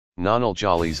Nonhle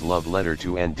Jali's love letter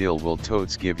to Andile will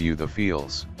totes give you the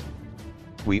feels.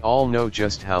 We all know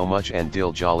just how much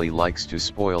Andile Jali likes to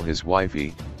spoil his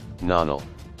wifey, Nonhle.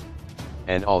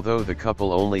 And although the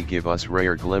couple only give us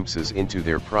rare glimpses into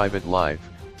their private life,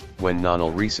 when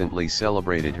Nonhle recently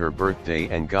celebrated her birthday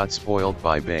and got spoiled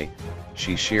by Bae,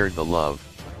 she shared the love.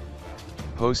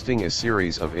 Posting a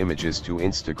series of images to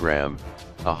Instagram,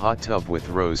 a hot tub with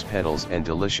rose petals and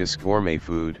delicious gourmet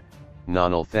food,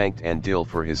 Nonhle thanked Andile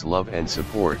for his love and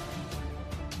support.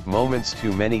 Moments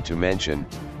too many to mention,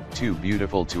 too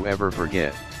beautiful to ever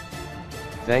forget.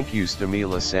 Thank you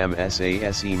Stamila Sam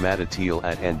Sase Matatil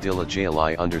at Andile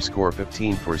Jali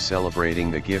 _15 for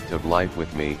celebrating the gift of life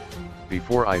with me.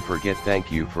 Before I forget,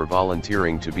 thank you for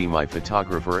volunteering to be my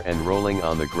photographer and rolling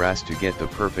on the grass to get the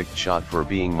perfect shot, for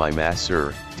being my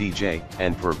master, DJ,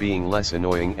 and for being less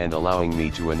annoying and allowing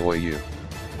me to annoy you.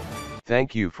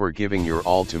 Thank you for giving your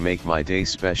all to make my day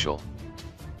special.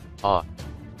 Ah!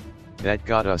 That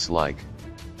got us like